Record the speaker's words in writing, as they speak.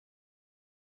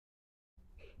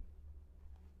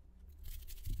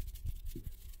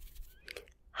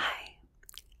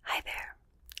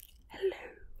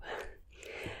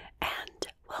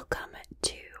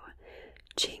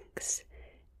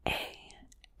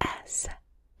So,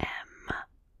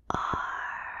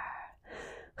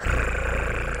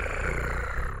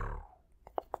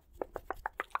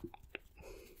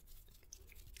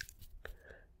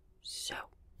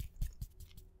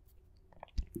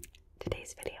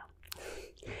 today's video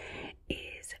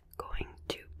is going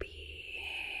to be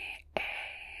a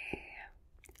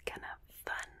kind of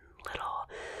fun little,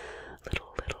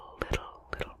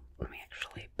 let me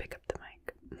actually pick up the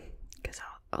mic, because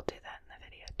I'll do that in the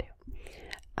video too.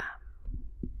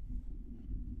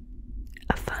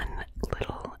 A fun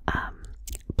little,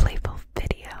 playful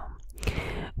video,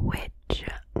 which,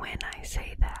 when I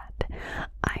say that,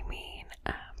 I mean,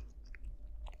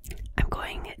 I'm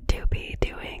going to be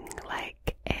doing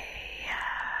like a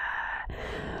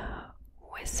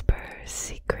whisper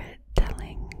secret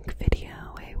telling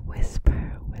video, a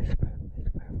whisper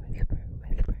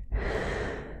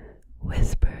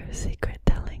secret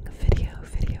telling video.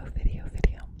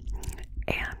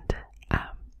 And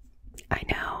I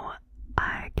know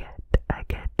I get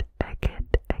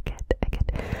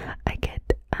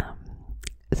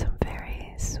some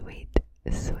very sweet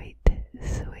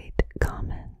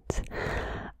comments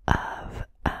of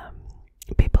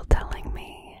people telling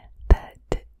me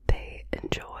that they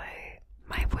enjoy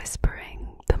my whispering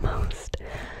the most.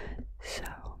 So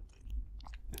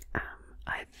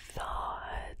I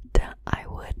thought I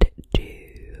would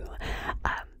do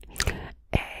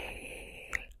a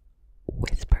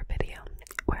whisper video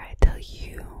where I tell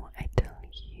you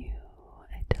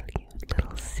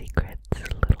little secrets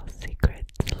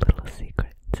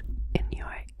in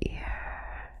your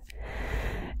ear.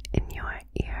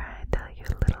 I tell you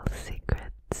little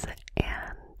secrets,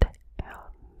 and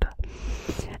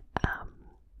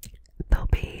they'll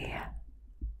be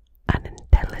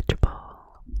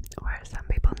unintelligible, or some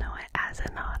people know it as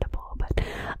inaudible, but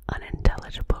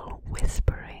unintelligible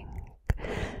whispering.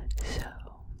 So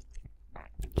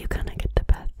you gonna get the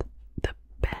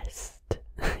best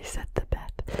I said the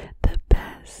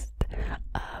best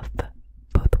of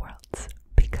both worlds,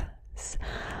 because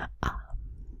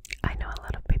I know a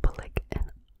lot of people like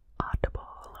inaudible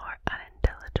or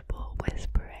unintelligible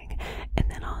whispering, and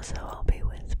then also I'll be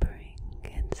whispering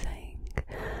and saying,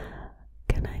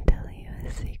 can I tell you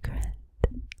a secret?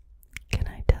 Can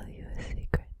I tell you a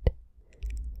secret?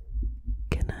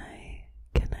 Can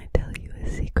I tell you a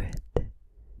secret?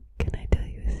 Can I tell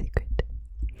you a secret?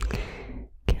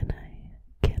 Can I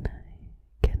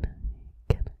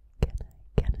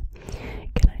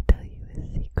tell you a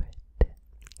secret?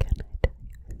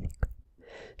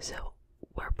 So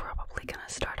we're probably gonna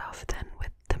start off then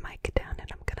with the mic down,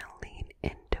 and I'm gonna lean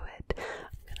into it.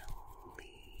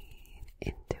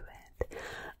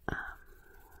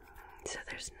 So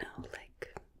there's no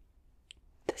like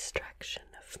distraction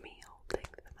of me holding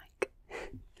the mic.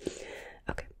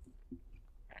 Okay.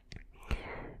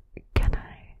 Can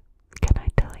I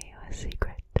tell you a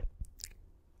secret?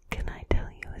 Can I tell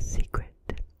you a secret?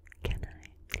 Can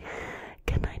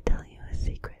I tell you a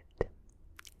secret?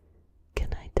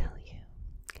 Can I tell you?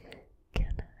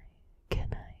 Can I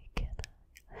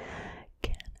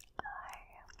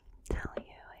tell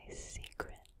you a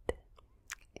secret?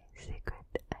 A secret.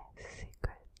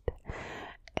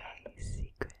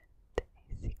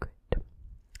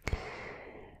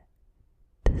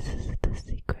 This is the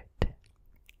secret.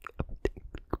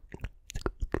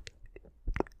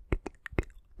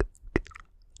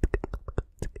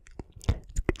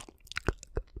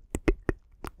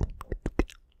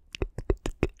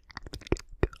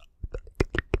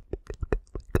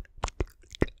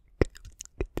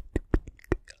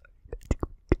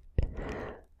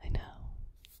 I know,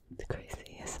 it's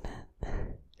crazy, isn't it?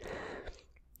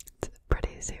 It's a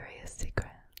pretty serious secret.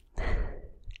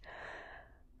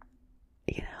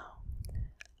 You know,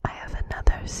 I have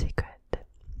another secret.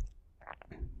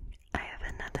 I have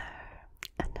another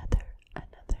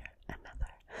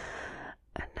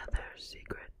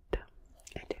secret.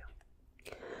 I do.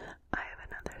 I have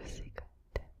another secret.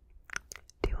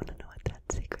 Do you want to know what that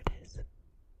secret is?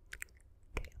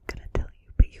 Okay, I'm gonna tell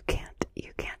you, but you can't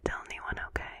tell anyone,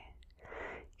 okay?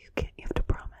 You have to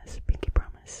promise. Pinky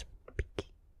promise.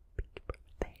 Pinky promise.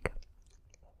 There you go.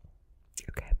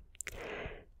 Okay.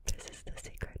 This is the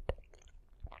secret.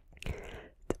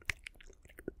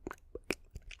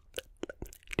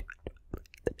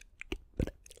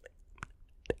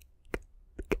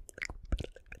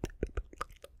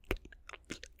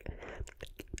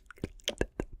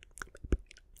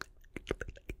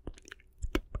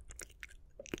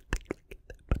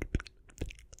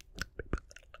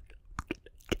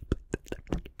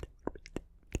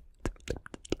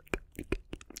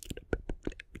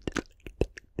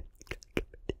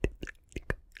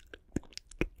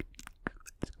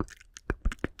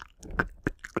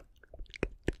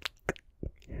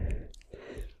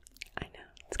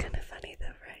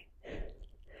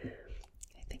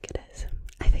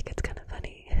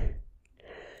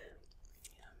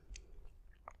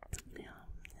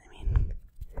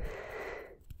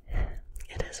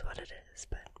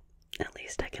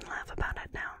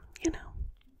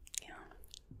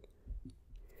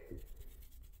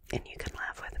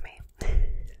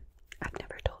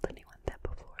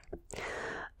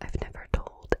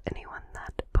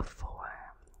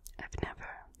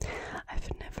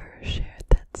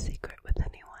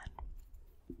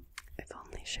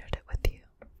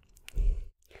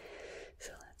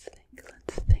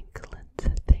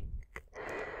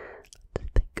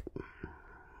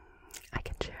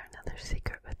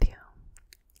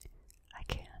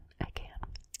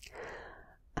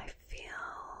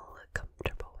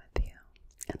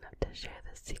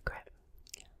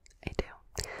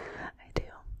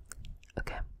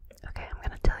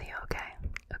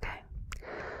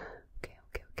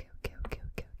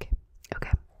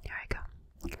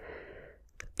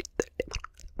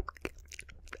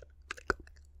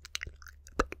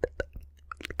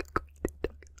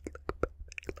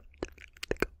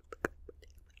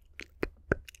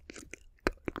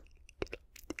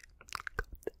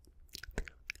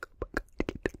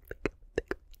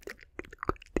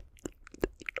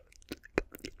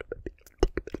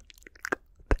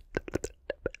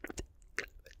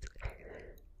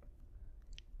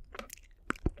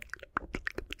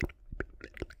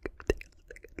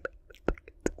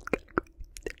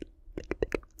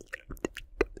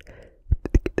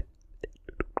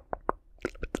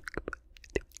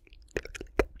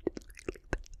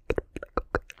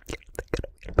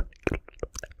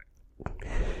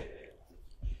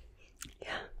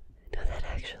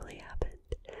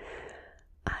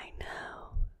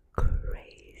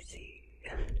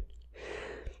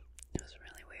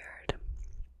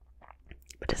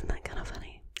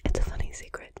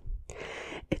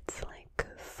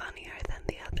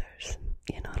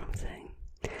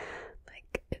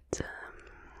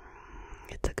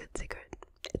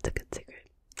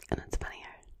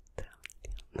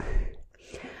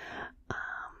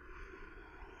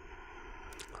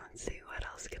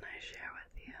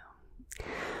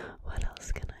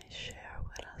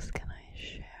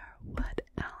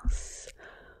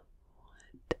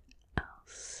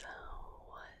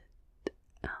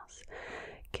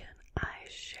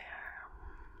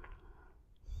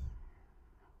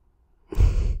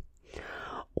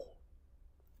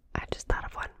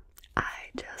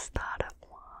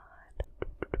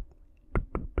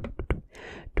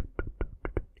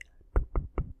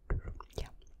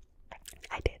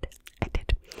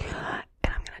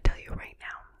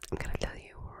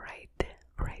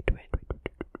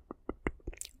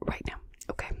 right now.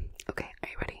 Okay, okay, are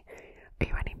you ready? Are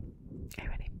you ready? Are you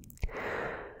ready?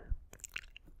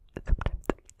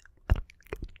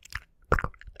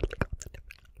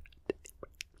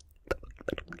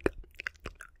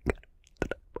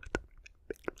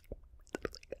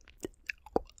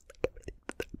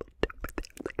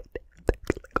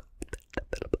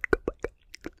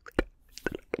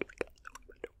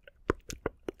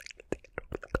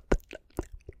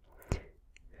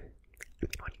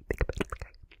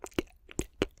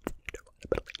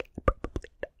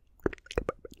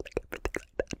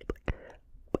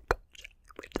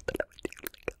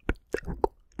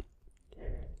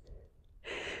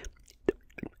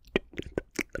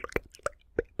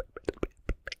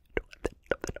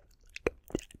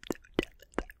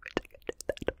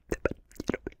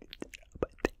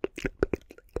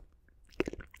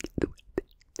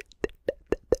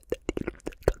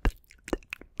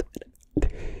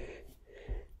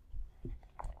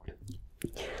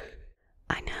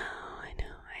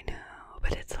 I know,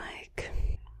 but it's like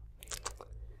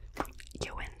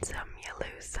you win some, you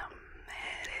lose some.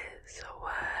 It is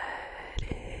what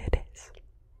it is.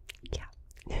 Yeah.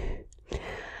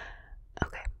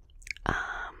 Okay.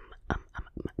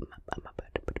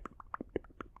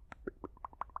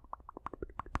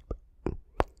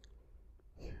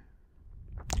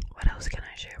 What else can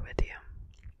I share with you?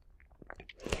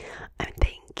 I'm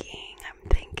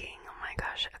thinking, oh my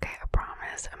gosh, okay, I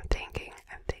promise, I'm thinking,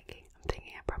 I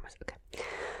promise, okay,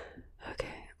 okay,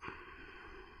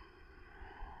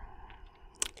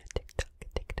 TikTok,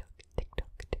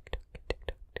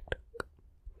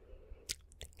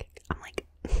 I'm like,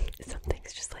 some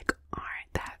things just like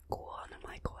aren't that cool, and I'm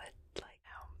like, what, like,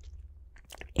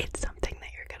 it's something that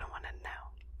you're gonna want to know,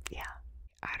 yeah,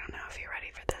 I don't know if you're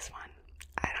ready for this one,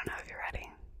 I don't know if you're ready,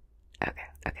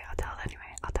 okay, I'll tell it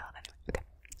anyway, okay.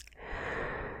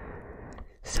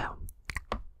 So,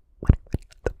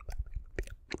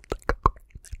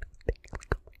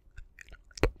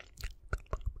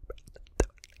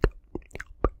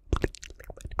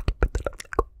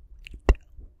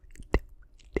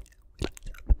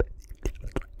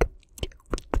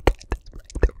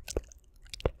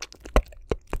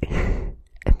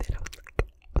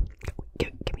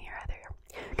 give me your other ear.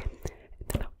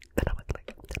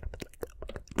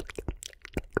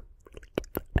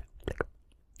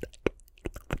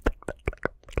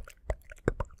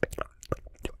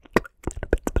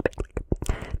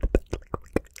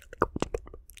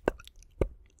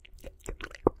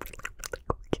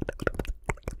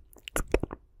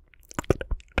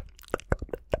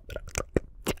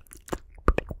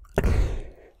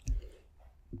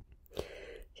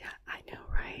 Yeah, I know,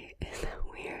 right? Isn't that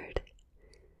weird?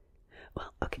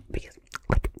 Well, okay, because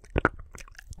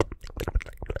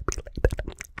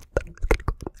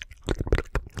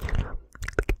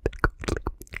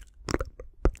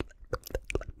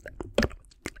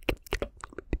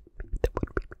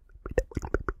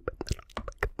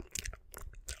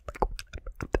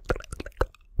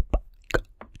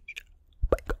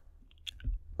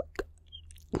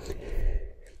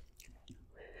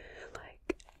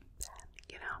like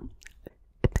you know,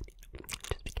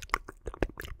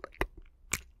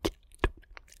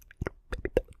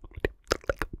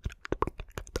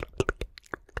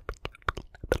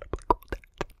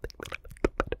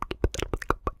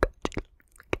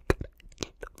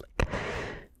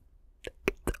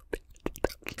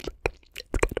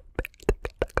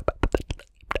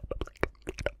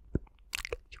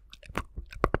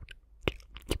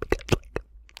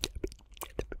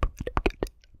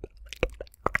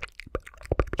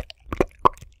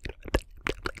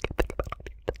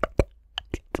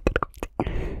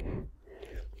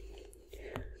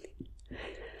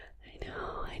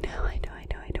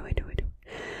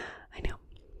 I know.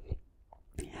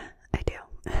 Yeah, I do.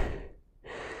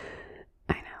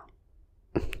 I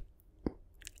know.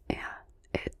 Yeah,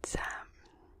 it's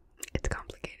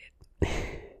complicated.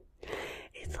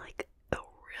 It's like a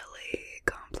really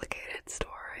complicated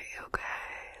story, okay?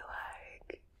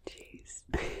 Like, jeez.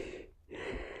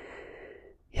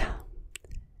 Yeah.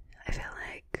 I feel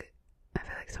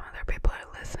like some other people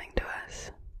are listening to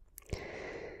us.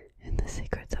 And the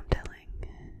secrets I'm telling,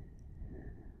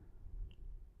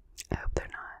 I hope they're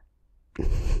not.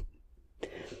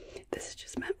 This is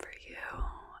just meant for you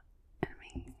and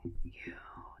me. You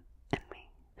and me.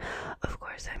 Of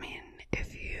course, I mean,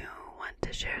 if you want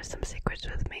to share some secrets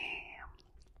with me,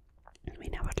 I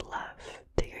mean, I would love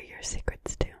to hear your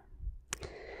secrets too. You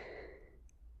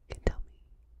can tell me.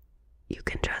 You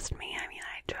can trust me. I mean,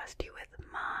 I trust you with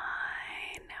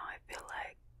mine. Now I feel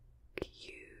like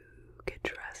you can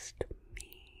trust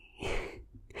me.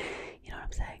 You know what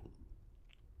I'm saying?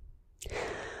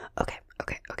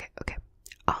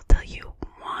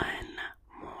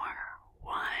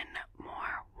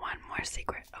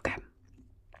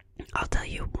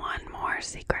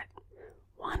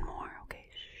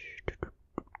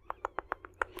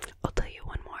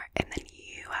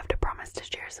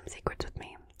 some secrets